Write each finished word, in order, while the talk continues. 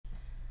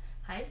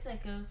Hi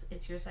Psychos,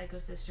 it's your Psycho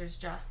Sisters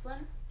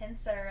Jocelyn, and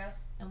Sarah.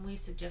 and we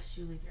suggest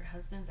you leave your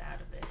husbands out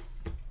of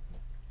this.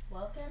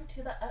 Welcome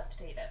to the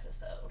update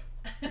episode.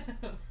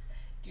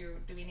 Do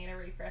we need a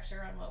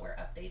refresher on what we're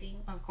updating?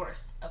 Of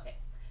course. Okay.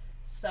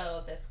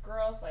 So this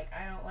girl's like,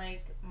 I don't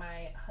like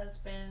my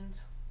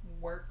husband's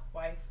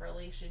work-wife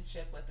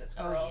relationship with this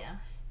girl. Oh, yeah.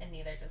 And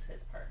neither does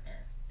his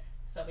partner.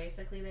 So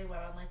basically they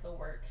went on like a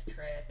work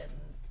trip, and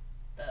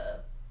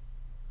the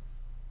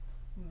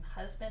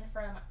husband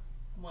from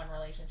one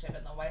relationship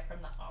and the wife from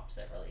the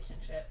opposite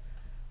relationship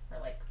were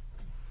like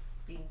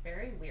being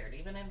very weird,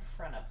 even in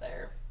front of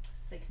their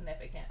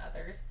significant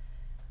others.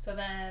 So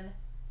then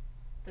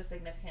the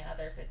significant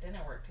others that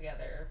didn't work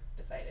together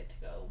decided to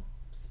go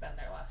spend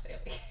their last day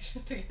of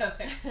vacation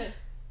together.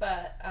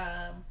 But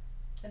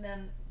and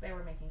then they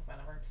were making fun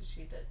of her because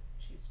she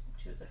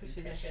was a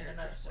beautician, and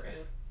that's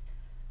rude.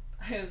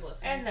 I was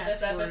listening to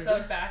this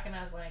episode back, and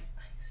I was like,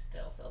 I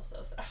still feel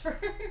so sad for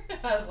her.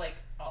 I was like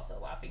also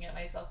laughing at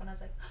myself, and I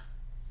was like,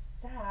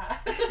 sad.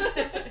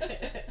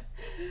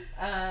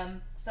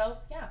 So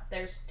yeah,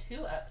 there's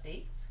 2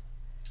 updates.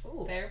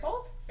 Ooh. They're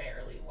both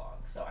fairly long,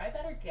 so I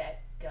better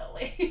get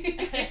going.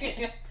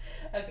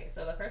 Okay,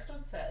 so the first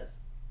one says,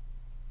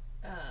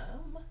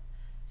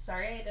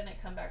 sorry I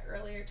didn't come back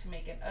earlier to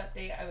make an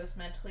update. I was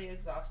mentally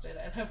exhausted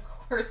and of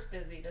course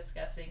busy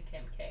discussing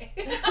Kim K.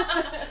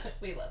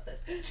 We love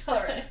this bitch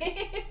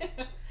already.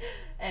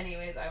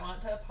 Anyways, I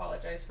want to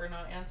apologize for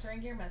not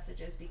answering your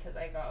messages because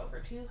I got over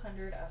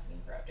 200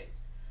 asking for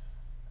updates.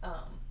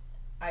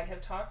 I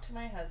have talked to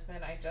my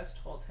husband. I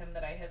just told him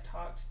that I have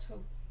talked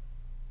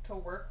to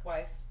work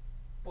wife's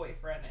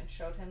boyfriend and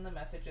showed him the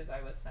messages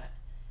I was sent.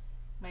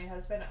 My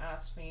husband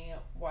asked me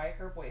why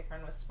her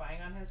boyfriend was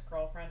spying on his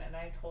girlfriend, and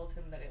I told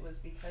him that it was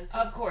because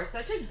of course,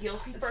 such a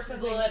guilty person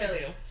thing to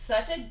do.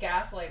 Such a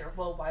gaslighter.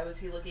 Well, why was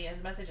he looking at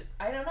his messages?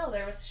 I don't know.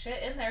 There was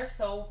shit in there,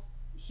 so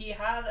he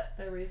had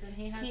the reason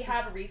he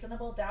had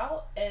reasonable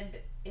doubt, and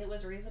it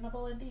was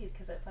reasonable indeed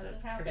because it fucking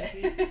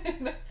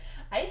happened.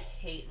 I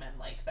hate men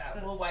like that.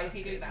 That's well, why is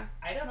he doing that?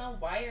 I don't know.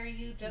 Why are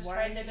you just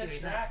trying to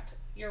distract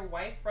your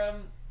wife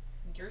from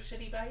your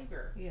shitty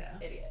behavior? Yeah,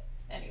 idiot.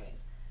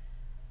 Anyways.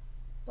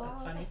 Blah,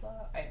 that's funny. Blah,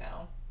 blah. I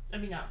know. I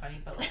mean, not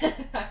funny, but like,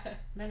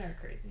 men are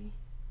crazy.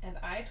 And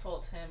I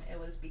told him it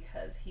was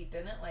because he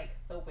didn't like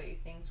the way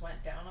things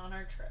went down on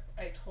our trip.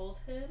 I told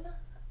him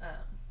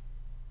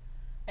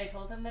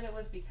that it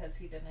was because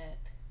he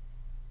didn't,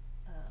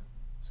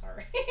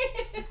 sorry,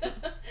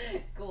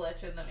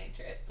 glitch in the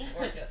matrix,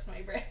 or just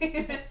my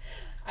brain.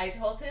 I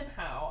told him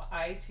how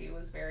I too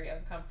was very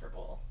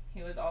uncomfortable.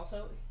 He was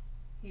also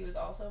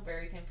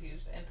very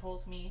confused and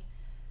told me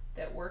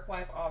that work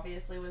wife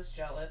obviously was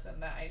jealous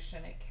and that I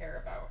shouldn't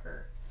care about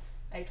her.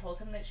 I told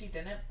him that she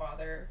didn't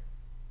bother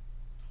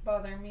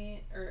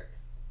me, or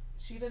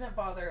she didn't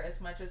bother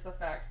as much as the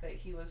fact that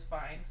he was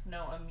fine,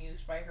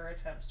 amused by her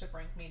attempts to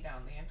bring me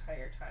down the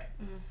entire time.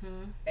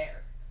 Mm-hmm.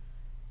 Fair.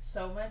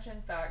 So much,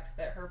 in fact,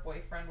 that her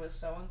boyfriend was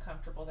so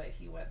uncomfortable that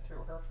he went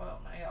through her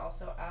phone. I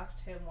also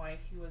asked him why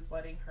he was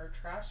letting her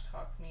trash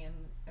talk me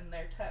in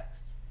their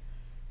texts.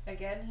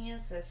 Again, he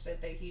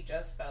insisted that he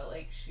just felt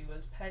like she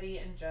was petty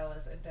and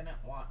jealous and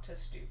didn't want to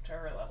stoop to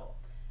her level.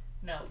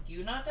 No,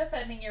 you not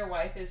defending your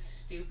wife is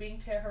stooping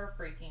to her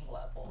freaking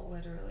level.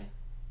 Literally.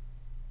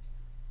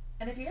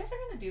 And if you guys are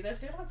going to do this,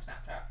 do it on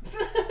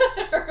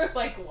Snapchat. Or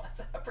like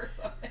WhatsApp or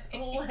something.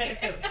 Literally,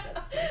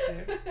 that's so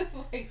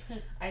true. Like,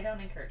 I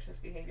don't encourage this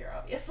behavior,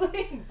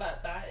 obviously,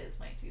 but that is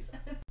my 2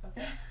 cents.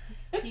 Okay.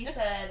 He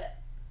said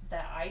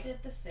that I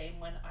did the same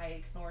when I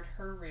ignored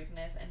her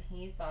rudeness, and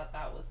he thought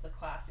that was the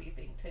classy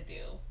thing to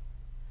do.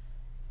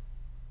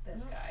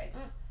 This guy.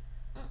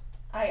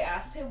 I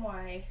asked him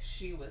why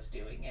she was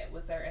doing it.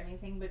 Was there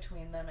anything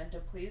between them, and to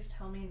please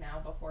tell me now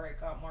before it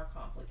got more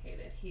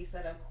complicated. He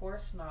said of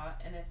course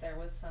not, and if there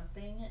was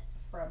something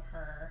from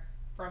her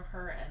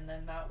end,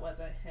 then that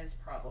wasn't his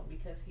problem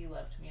because he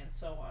loved me, and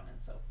so on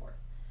and so forth.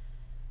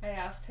 I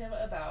asked him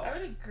about... I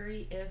would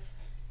agree if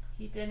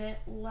he didn't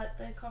let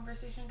the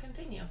conversation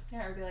continue.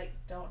 Yeah, or be like,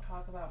 don't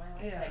talk about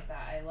my wife like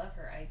that. I love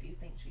her. I do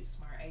think she's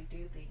smart. I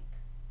do think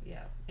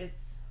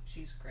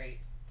she's great.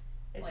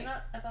 It's like,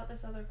 not about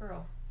this other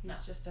girl.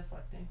 He's just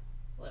deflecting.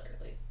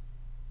 Literally.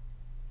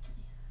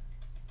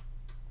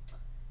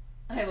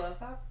 I love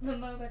that,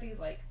 though, that he's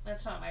like,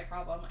 that's not my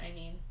problem. I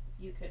mean,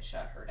 you could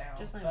shut her down.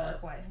 Just my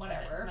work wife.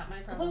 Whatever. Not my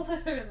problem.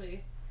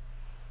 Literally.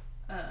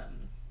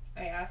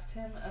 I asked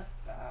him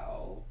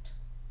about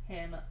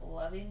him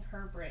loving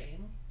her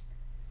brain,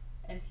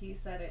 and he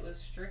said it was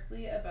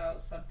strictly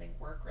about something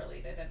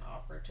work-related and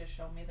offered to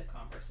show me the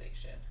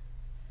conversation.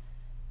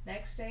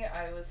 Next day,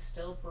 I was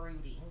still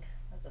brooding.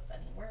 That's a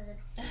funny word.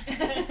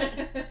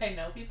 I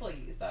know people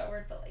use that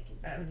word, but like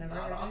I've never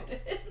not heard often.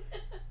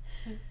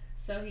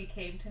 So he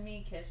came to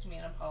me, kissed me,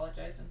 and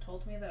apologized and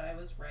told me that I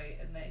was right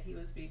and that he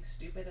was being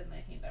stupid and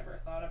that he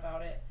never thought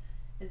about it.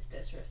 It's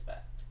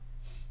disrespect.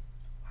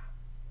 Wow.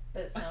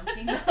 But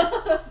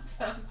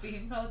some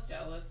female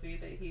jealousy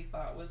that he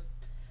thought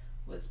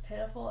was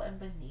pitiful and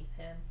beneath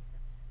him.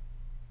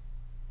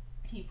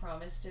 He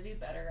promised to do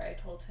better. I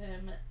told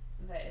him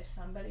that if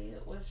somebody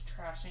was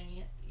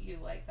trashing you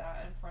like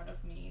that in front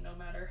of me, no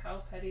matter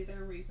how petty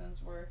their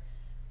reasons were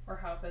or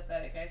how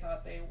pathetic I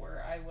thought they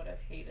were, I would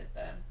have hated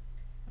them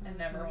and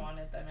never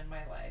wanted them in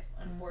my life.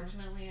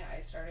 Unfortunately,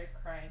 I started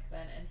crying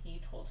then, and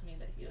he told me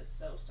that he was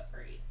so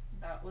sorry.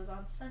 That was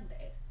on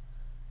Sunday.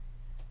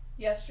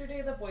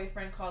 Yesterday, the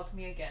boyfriend called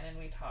me again and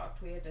we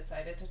talked. We had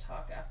decided to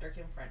talk after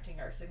confronting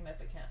our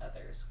significant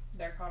others.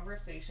 Their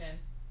conversation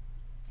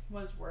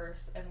was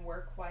worse, and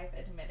work wife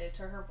admitted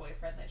to her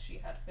boyfriend that she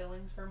had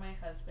feelings for my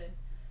husband,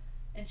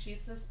 and she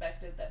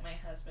suspected that my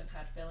husband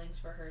had feelings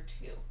for her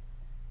too.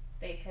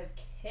 They have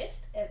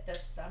kissed at the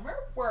summer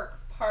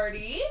work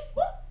party.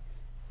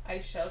 I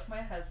showed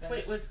my husband.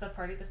 Wait, was the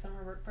party the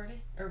summer work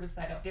party, or was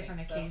that a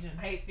different occasion?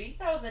 So. I think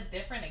that was a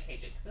different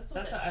occasion because this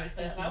was what I was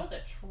thinking. That was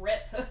a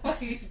trip.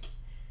 Like,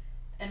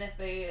 and if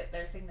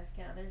their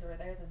significant others were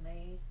there, then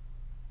they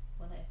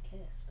wouldn't have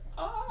kissed.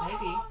 Oh,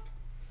 maybe.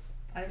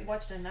 I've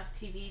watched enough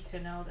TV to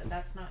know that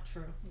that's not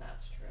true.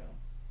 That's true.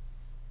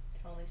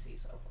 Can only see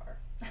so far.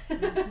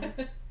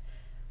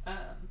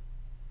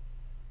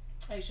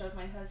 I showed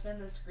my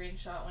husband the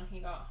screenshot when he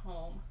got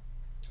home.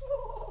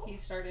 He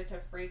started to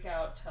freak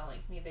out, telling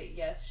me that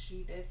yes,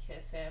 she did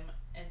kiss him,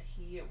 and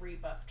he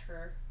rebuffed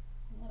her.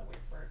 What a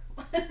weird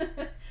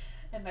word.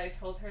 And I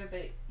told her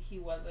that he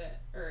wasn't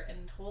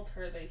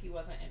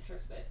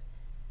interested.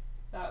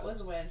 That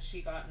was when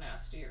she got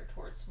nastier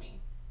towards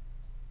me.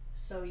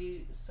 So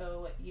you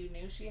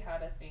knew she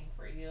had a thing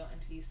for you,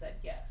 and he said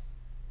yes.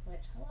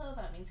 Which, hello,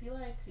 that means he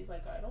likes. He's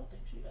like, I don't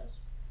think she does.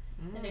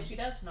 And if she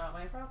does, not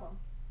my problem.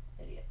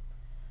 Idiot.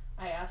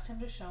 I asked him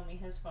to show me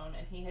his phone,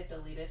 and he had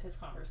deleted his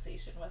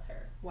conversation with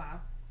her. Wow.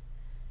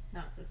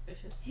 Not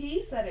suspicious.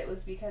 He said it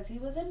was because he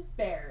was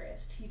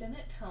embarrassed. He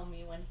didn't tell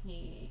me when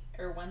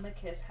the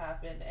kiss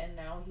happened, and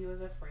now he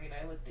was afraid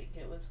I would think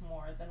it was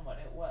more than what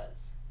it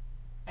was.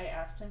 I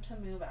asked him to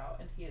move out,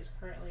 and he is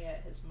currently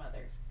at his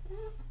mother's.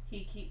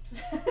 He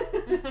keeps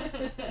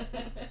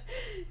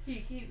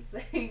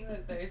saying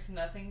that there's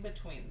nothing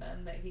between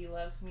them, that he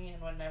loves me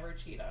and would never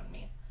cheat on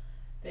me,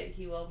 that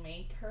he will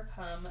make her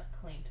come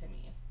clean to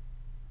me.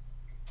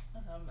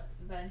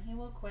 Then he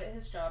will quit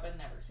his job and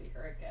never see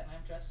her again.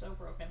 I'm just so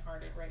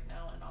brokenhearted right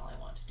now, and all I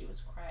want to do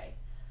is cry.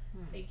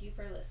 Thank you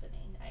for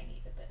listening. I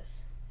needed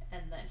this.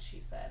 And then she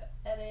said,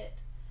 edit.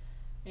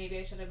 Maybe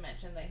I should have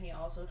mentioned that he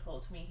also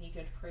told me he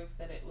could prove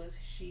that it was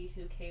she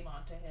who came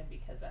onto him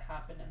because it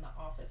happened in the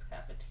office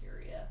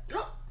cafeteria.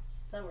 Oh.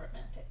 So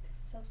romantic.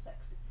 So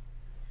sexy.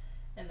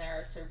 And there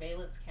are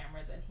surveillance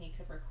cameras, and he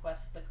could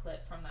request the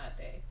clip from that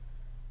day.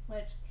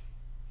 Which,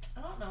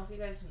 I don't know if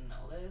you guys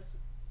know this.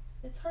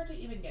 It's hard to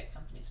even get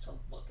companies to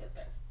look at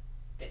their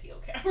video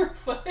camera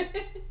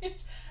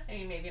footage. I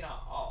mean, maybe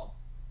not all.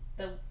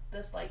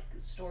 This like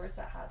stores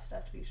that have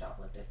stuff to be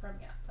shoplifted from,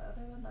 yeah. But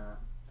other than that,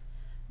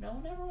 no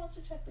one ever wants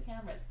to check the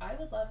cameras. I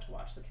would love to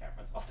watch the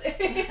cameras all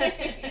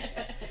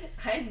day.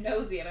 I'm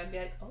nosy, and I'd be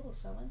like, oh,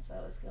 so and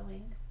so is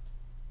going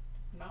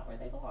not where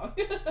they belong.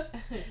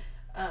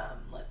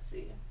 Let's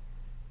see.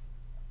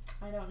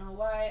 I don't know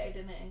why I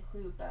didn't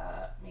include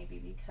that. Maybe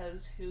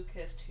because who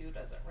kissed who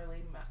doesn't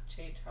really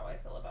change how I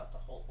feel about the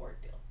whole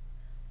ordeal.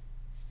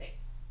 Same.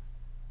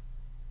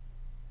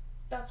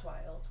 That's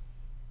wild.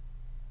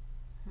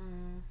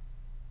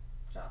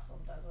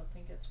 Jocelyn doesn't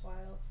think it's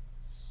wild.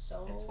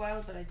 So it's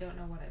wild, but I don't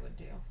know what I would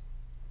do.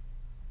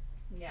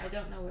 Yeah. I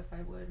don't know if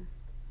I would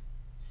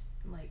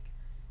like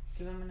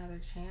give him another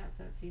chance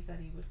since he said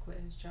he would quit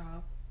his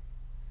job,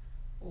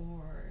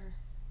 or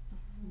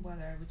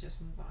whether I would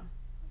just move on.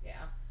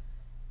 Yeah.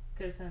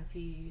 Because since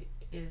he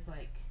is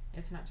like,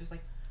 it's not just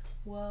like,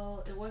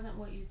 well, it wasn't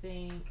what you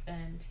think,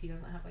 and he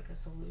doesn't have like a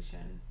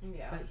solution.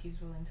 Yeah. But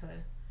he's willing to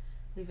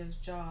leave his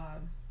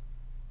job.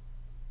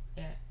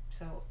 Yeah.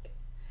 So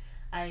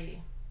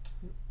I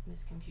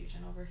miss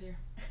confusion over here.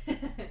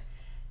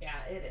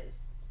 Yeah, it is.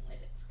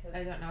 It is. Cause,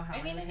 I don't know how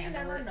I mean, would and you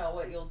handle never it. know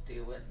what you'll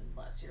do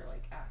unless you're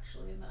like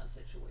actually in that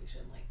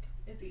situation. Like,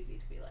 it's easy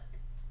to be like,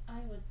 I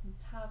would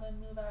have him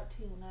move out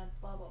too, and I'd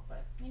blah blah,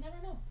 but you never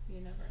know.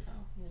 You never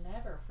know. You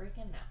never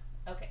freaking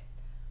know. Okay,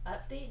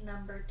 update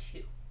number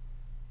 2.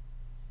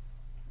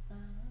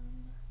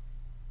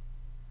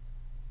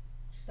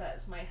 She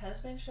says, my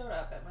husband showed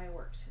up at my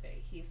work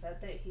today. He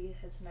said that he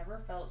has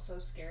never felt so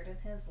scared in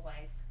his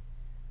life,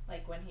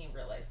 like when he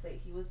realized that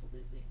he was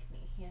losing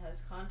me. He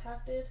has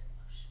contacted...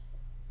 Oh, shit.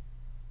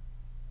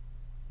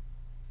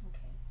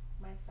 Okay,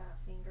 my fat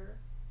finger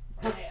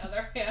on my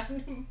other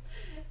hand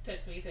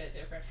took me to a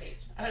different page.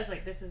 I was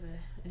like, this is an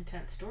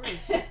intense story.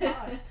 She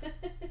paused.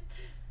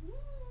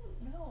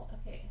 No,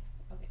 okay.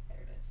 Okay, there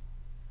it is.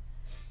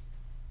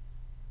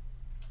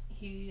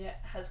 He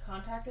has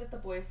contacted the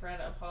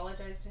boyfriend,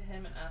 apologized to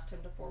him, and asked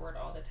him to forward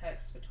all the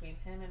texts between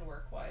him and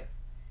work wife.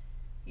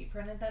 He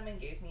printed them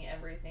and gave me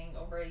everything,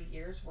 over a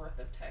year's worth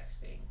of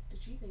texting.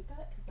 Did you read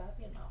that? Because that'd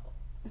be a novel.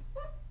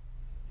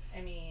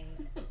 I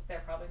mean,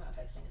 they're probably not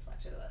texting as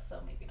much as us, so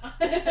maybe not.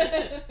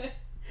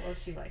 Well,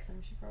 if she likes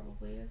him, she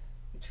probably is.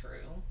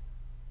 True.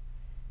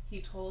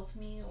 He told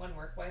me when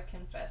work wife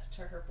confessed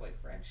to her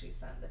boyfriend, she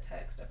sent the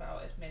text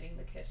about admitting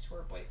the kiss to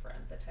her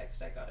boyfriend. The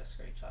text I got a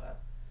screenshot of.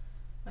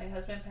 My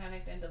husband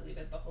panicked and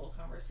deleted the whole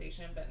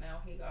conversation, but now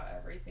he got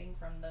everything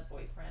from the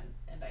boyfriend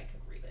and I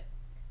could read it.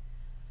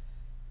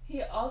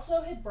 He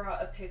also had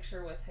brought a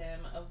picture with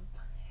him of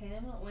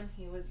him when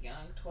he was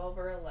young, 12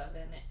 or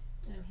 11,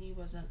 And he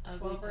was an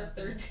ugly 12 or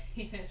duckling.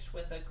 13ish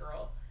with a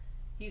girl.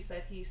 He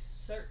said he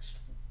searched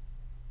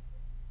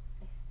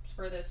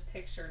for this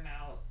picture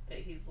now that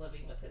he's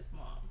living with his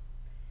mom.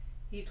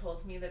 He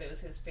told me that it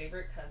was his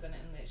favorite cousin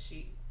and that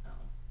she...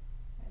 Oh,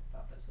 I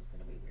thought this was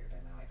going to be weird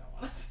and now I don't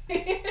want to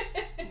say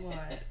it.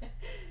 What?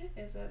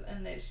 It says,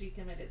 and that she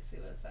committed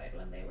suicide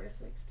when they were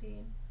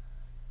 16.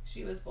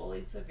 She was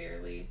bullied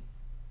severely.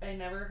 I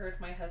never heard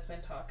my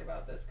husband talk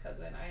about this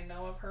cousin. I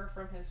know of her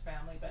from his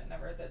family, but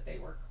never that they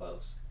were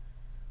close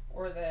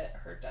or that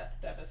her death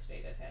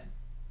devastated him.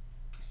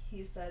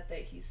 He said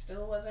that he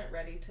still wasn't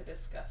ready to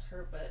discuss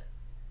her, but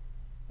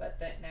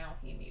that now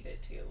he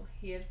needed to.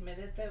 He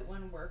admitted that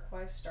when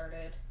Workwife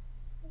started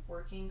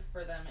working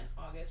for them in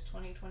August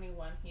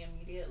 2021, he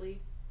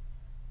immediately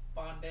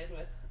bonded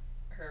with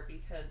her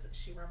because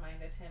she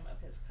reminded him of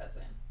his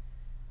cousin.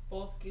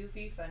 Both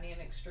goofy, funny,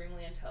 and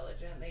extremely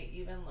intelligent. They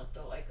even looked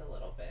alike a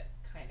little bit.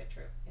 Kinda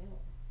true. Ew.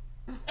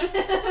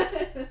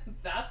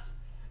 That's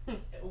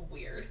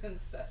weird.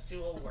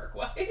 Incestual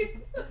Workwife.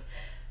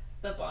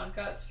 The bond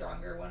got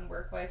stronger when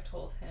Workwife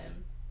told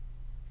him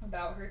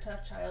about her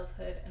tough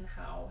childhood and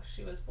how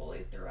she was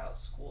bullied throughout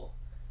school.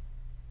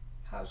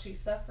 How she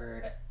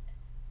suffered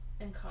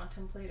and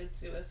contemplated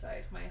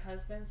suicide. My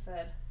husband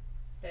said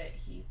that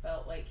he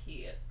felt like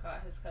he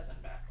got his cousin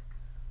back.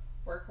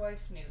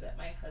 Workwife knew that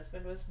my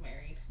husband was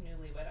married,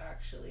 newlywed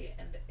actually,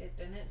 and it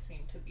didn't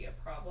seem to be a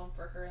problem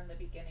for her in the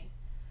beginning.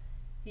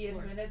 He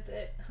admitted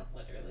that,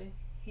 literally,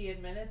 he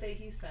admitted that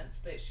he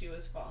sensed that she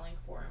was falling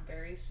for him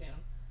very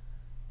soon,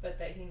 but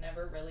that he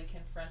never really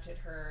confronted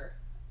her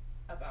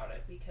about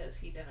it because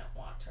he didn't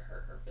want to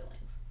hurt her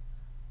feelings.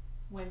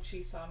 When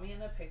she saw me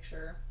in a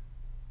picture,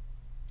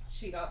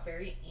 she got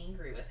very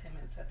angry with him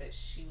and said that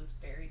she was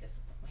very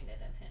disappointed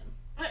in him.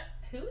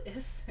 Who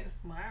is this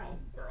Wow.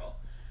 girl?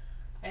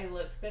 I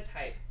looked the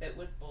type that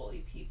would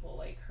bully people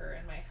like her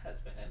and my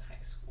husband in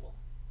high school.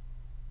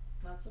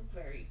 That's a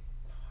very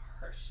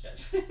harsh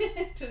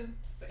judgment to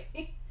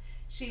say.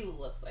 She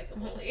looks like a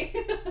bully.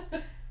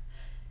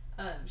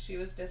 She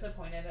was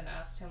disappointed and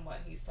asked him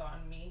what he saw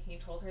in me. He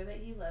told her that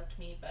he loved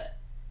me, but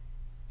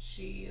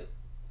she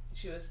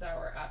was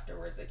sour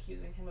afterwards,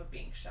 accusing him of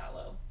being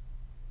shallow.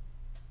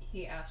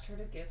 He asked her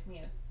to give me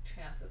a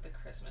chance at the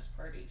Christmas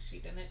party. She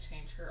didn't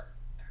change her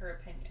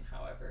opinion,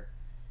 however.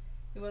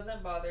 He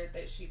wasn't bothered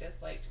that she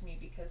disliked me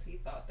because he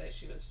thought that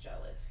she was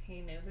jealous.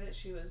 He knew that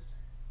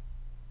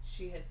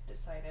she had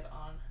decided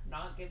on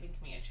not giving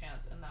me a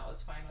chance, and that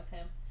was fine with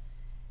him.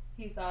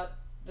 He thought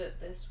that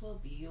this will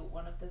be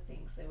one of the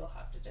things they will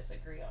have to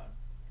disagree on.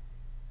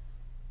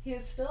 He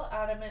is still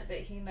adamant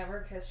that he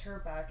never kissed her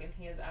back, and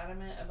he is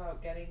adamant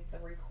about getting the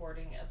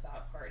recording of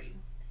that party.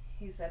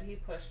 He said he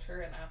pushed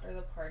her, and after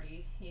the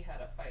party, he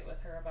had a fight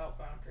with her about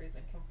boundaries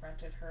and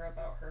confronted her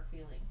about her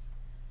feelings.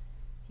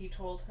 He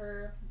told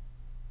her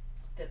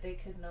that they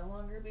could no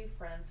longer be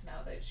friends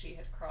now that she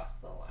had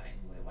crossed the line.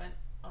 We went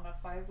on a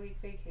 5-week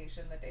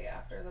vacation the day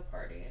after the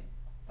party, and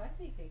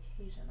 5-week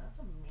vacation, that's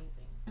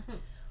amazing.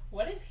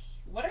 What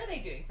are they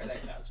doing for their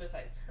jobs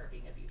besides her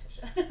being a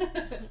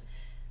beautician?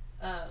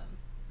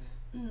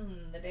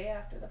 The day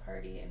after the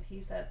party, and he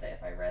said that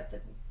if I read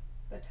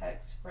the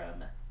text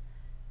from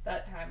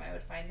that time, I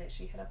would find that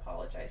she had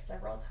apologized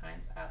several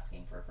times,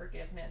 asking for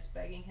forgiveness,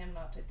 begging him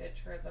not to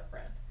ditch her as a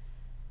friend.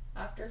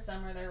 After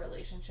summer, their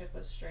relationship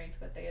was strained,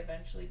 but they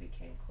eventually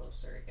became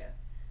closer again.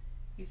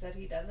 He said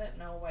he doesn't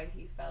know why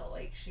he felt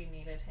like she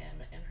needed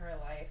him in her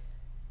life,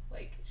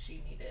 like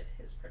she needed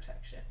his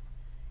protection.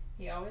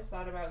 He always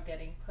thought about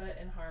getting put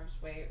in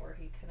harm's way, or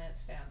he couldn't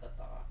stand the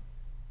thought.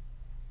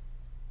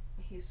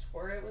 He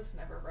swore it was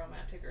never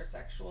romantic or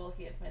sexual.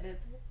 He admitted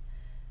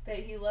that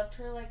he loved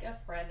her like a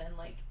friend and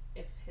like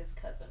if his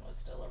cousin was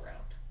still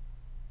around.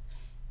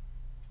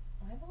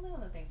 I don't know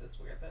one of the things that's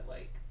weird that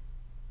like,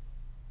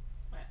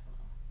 I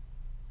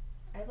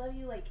don't know. I love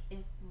you like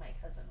if my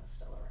cousin was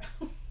still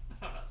around.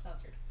 I don't know, it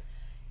sounds weird.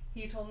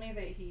 He told me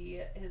that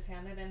he has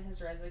handed in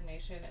his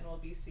resignation and will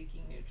be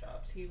seeking new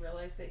jobs. He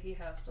realized that he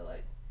has to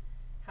let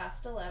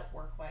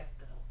Workwife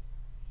go.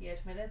 He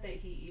admitted that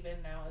he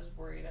even now is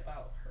worried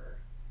about her.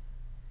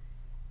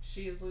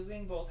 She is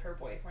losing both her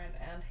boyfriend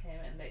and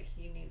him, and that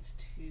he needs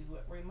to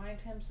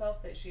remind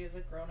himself that she is a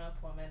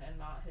grown-up woman and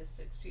not his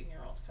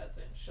 16-year-old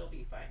cousin. She'll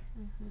be fine.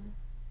 Mm-hmm.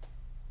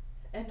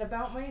 And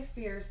about my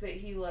fears that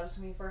he loves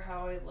me for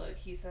how I look,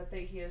 he said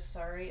that he is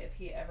sorry if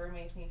he ever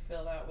made me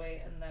feel that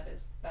way, and that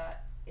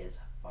is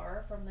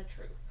far from the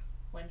truth.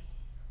 When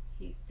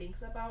he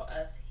thinks about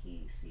us,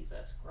 he sees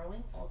us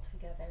growing old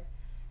together,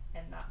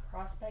 and that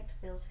prospect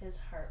fills his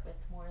heart with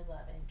more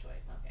love and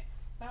joy. Okay,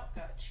 that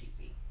got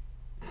cheesy.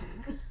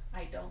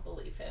 I don't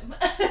believe him.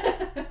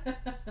 I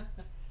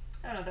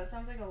don't know, that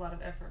sounds like a lot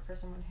of effort for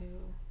someone who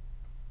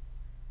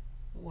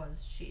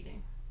was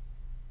cheating.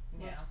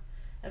 Yeah.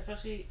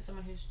 Especially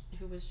someone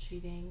who was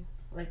cheating,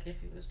 like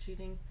if he was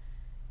cheating,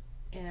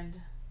 and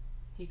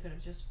he could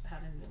have just had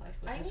a new life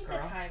with I this need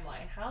girl. the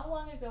timeline. How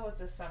long ago was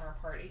this summer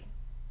party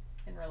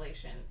in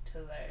relation to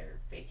their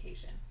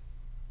vacation?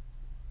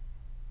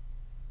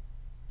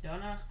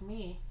 Don't ask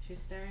me.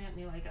 She's staring at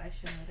me like I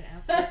should know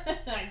the answer.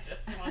 I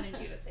just wanted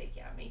you to say,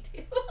 yeah, me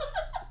too.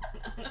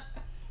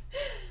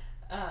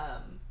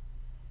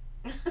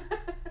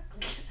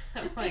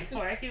 I'm like,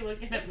 why are you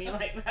looking at me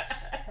like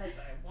that? Because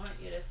I want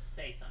you to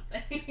say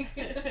something.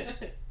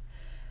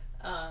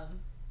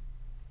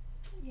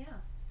 Yeah,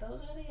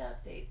 those are the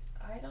updates.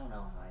 I don't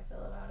know how I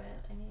feel about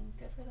it. I mean,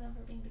 good for them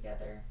for being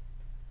together.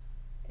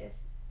 If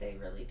they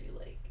really do,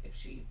 like, if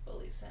she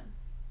believes him.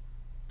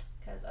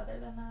 Because other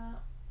than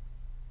that,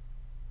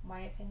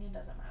 my opinion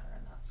doesn't matter,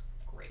 and that's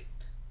great.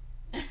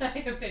 My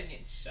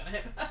opinion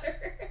shouldn't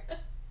matter.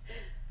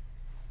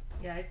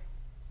 Yeah,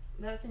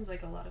 that seems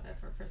like a lot of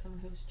effort for someone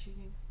who's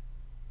cheating.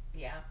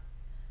 Yeah.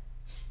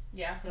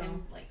 Yeah, So-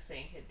 him, like,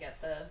 saying he'd get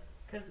the...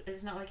 Because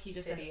it's not like he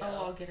just Video. said,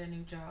 "Oh, I'll get a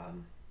new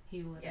job." He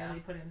literally Yeah.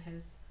 put in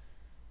his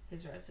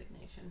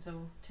resignation.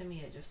 So to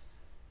me, it just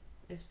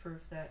is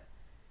proof that,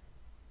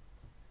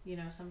 you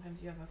know,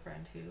 sometimes you have a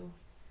friend who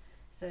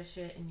says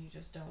shit and you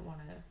just don't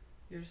want to.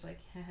 You're just like,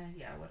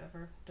 yeah,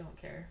 whatever, don't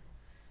care.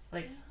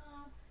 Like,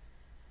 Yeah.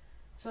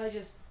 so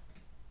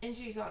and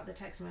she got the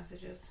text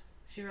messages.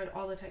 She read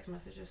all the text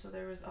messages, so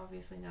there was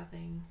obviously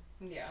nothing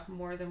Yeah,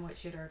 more than what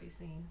she had already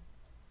seen.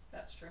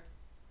 that's true.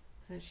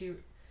 Since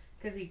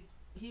because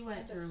he went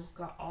I through, just-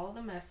 got all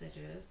the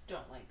messages.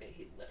 Don't like that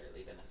he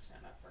literally didn't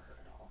stand up for her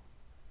at all.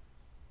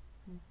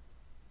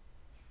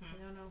 I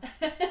don't know.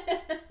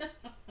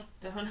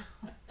 Don't know.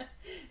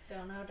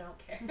 Don't know, don't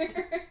care.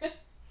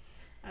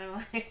 I'm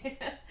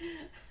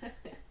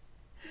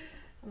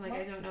like,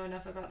 I don't know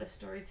enough about this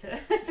story to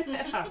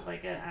have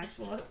like an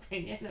actual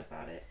opinion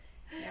about it.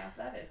 Yeah,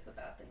 that is the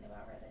bad thing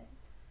about Reddit.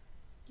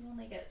 You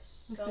only get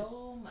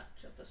so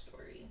much of the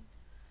story.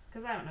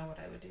 Because I don't know what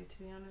I would do, to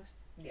be honest.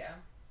 Yeah.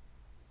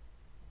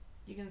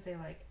 You can say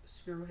like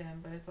screw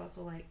him, but it's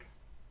also like,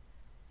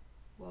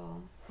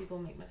 well, people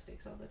make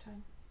mistakes all the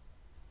time.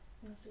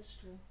 This is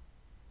true.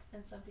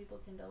 And some people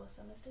can deal with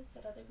some mistakes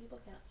that other people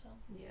can't, so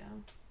Yeah,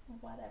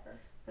 whatever.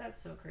 that's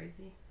so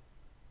crazy.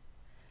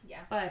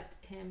 Yeah. But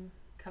him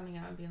coming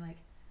out and being like,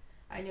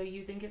 I know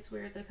you think it's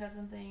weird, the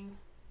cousin thing,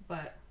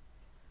 but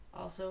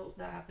also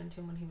that happened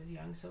to him when he was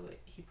young, so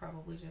he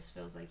probably just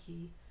feels like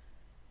he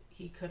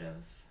could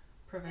have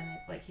prevented,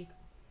 like he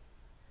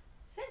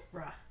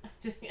Sarah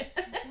just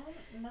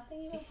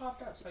Nothing even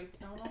popped up, so I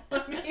don't know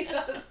what made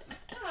that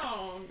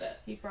sound.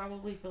 he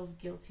probably feels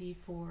guilty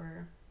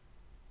for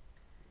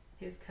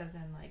his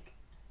cousin like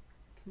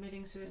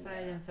committing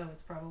suicide, Yeah. and so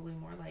it's probably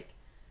more like,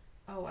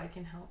 oh, I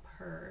can help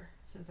her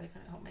since I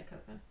couldn't help my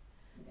cousin.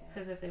 Yeah.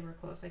 Because if they were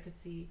close, I could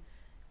see,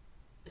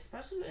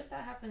 especially if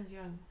that happens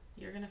young,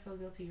 you're gonna feel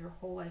guilty your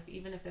whole life,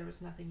 even if there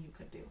was nothing you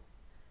could do.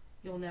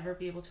 You'll never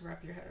be able to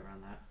wrap your head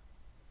around that.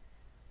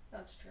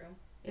 That's true.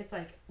 It's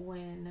like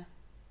when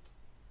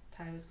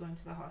Ty was going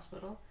to the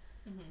hospital,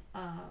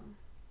 Mm-hmm.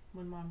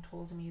 when Mom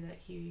told me that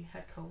he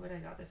had COVID, I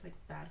got this like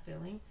bad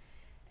feeling.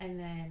 And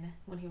then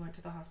when he went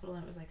to the hospital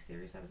and it was like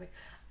serious, I was like,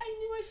 I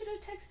knew I should have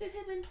texted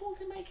him and told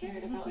him I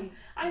cared about him.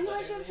 I knew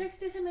I should have Literally.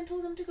 texted him and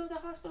told him to go to the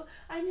hospital.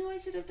 I knew I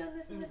should have done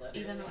this and this,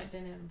 even though Literally. it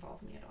didn't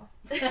involve me at all.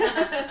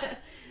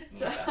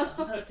 So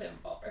how to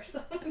involve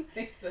ourselves in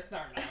things that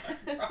are not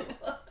our problem.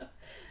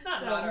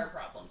 Not our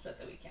problems, but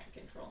that we can't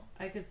control.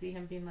 I could see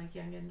him being like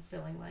young and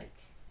feeling like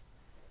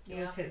it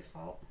was his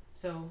fault.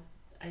 So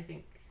I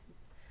think,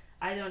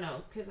 I don't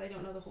know, because I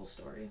don't know the whole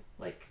story.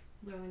 Like,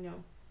 we only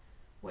know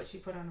what she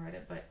put on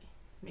Reddit, but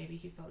maybe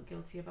he felt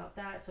guilty about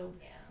that. So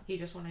Yeah. he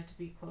just wanted to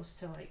be close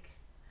to like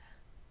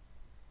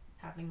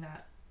having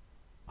that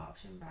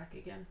option back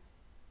again.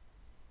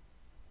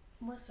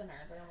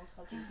 Listeners, I almost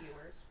called you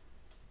viewers.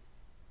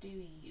 Do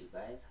you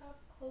guys have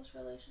close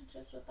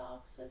relationships with the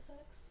opposite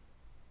sex?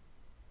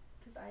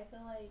 Because I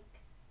feel like,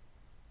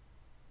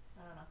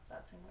 I don't know,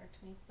 that seemed weird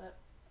to me, but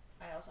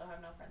I also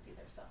have no friends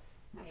either, so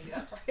maybe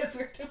that's why it's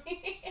weird to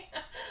me.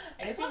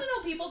 I just want to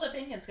know people's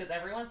opinions because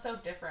everyone's so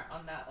different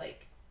on that,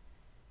 like,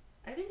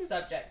 I think it's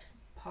subject.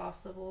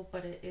 possible,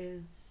 but it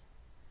is.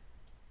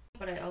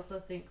 But I also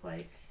think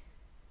like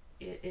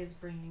it is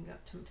bringing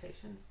up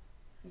temptations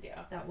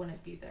Yeah. that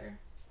wouldn't be there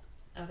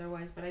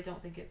otherwise. But I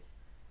don't think it's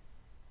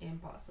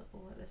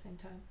impossible at the same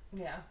time.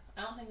 Yeah.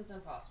 I don't think it's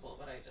impossible,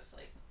 but I just,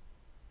 like,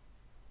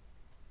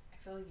 I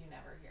feel like you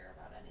never hear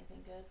about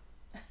anything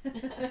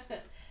good.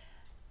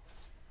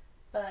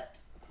 But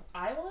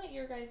I want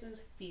your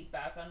guys'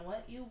 feedback on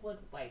what you would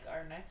like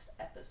our next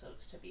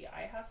episodes to be.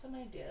 I have some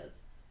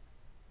ideas,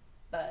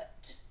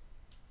 but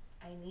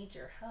I need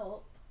your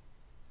help.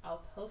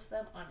 I'll post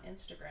them on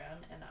Instagram,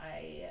 and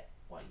I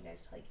want you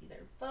guys to like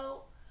either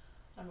vote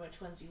on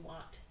which ones you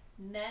want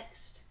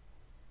next,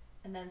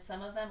 and then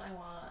some of them I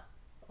want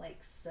like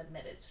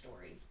submitted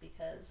stories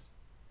because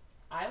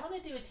I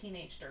want to do a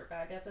teenage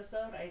dirtbag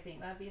episode. I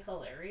think that'd be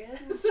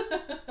hilarious. I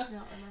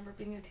don't remember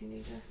being a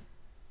teenager.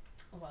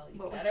 Well, you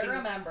What was better being a-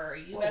 remember.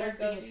 You what better was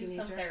go being a do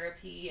some teenager?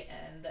 therapy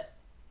and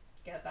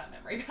get that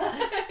memory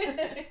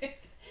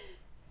back.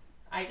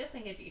 I just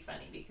think it'd be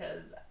funny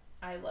because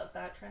I love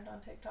that trend on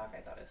TikTok.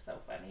 I thought it was so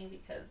funny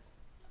because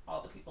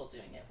all the people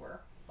doing it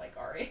were like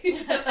our age.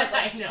 And I was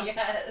like, I know.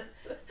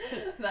 yes,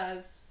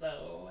 that's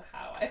so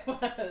how I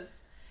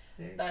was.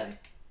 Seriously. But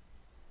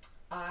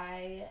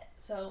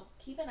so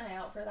keep an eye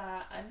out for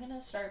that. I'm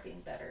gonna start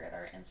being better at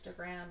our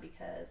Instagram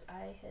because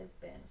I have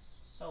been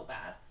so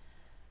bad.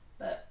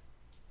 But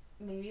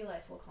maybe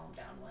life will calm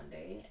down one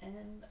day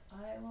and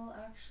I will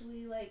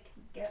actually like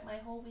get my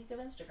whole week of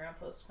Instagram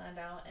posts planned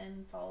out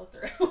and follow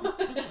through.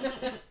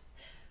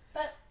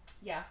 But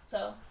yeah,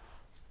 so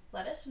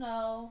let us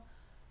know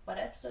what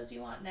episodes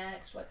you want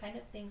next, what kind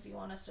of things you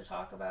want us to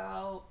talk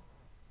about.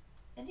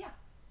 And yeah,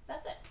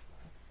 that's it.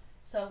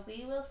 So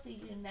we will see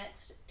you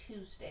next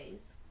Tuesday.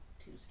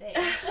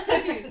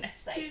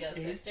 Next Psycho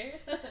Tuesdays.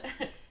 Sisters.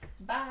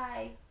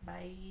 Bye.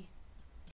 Bye.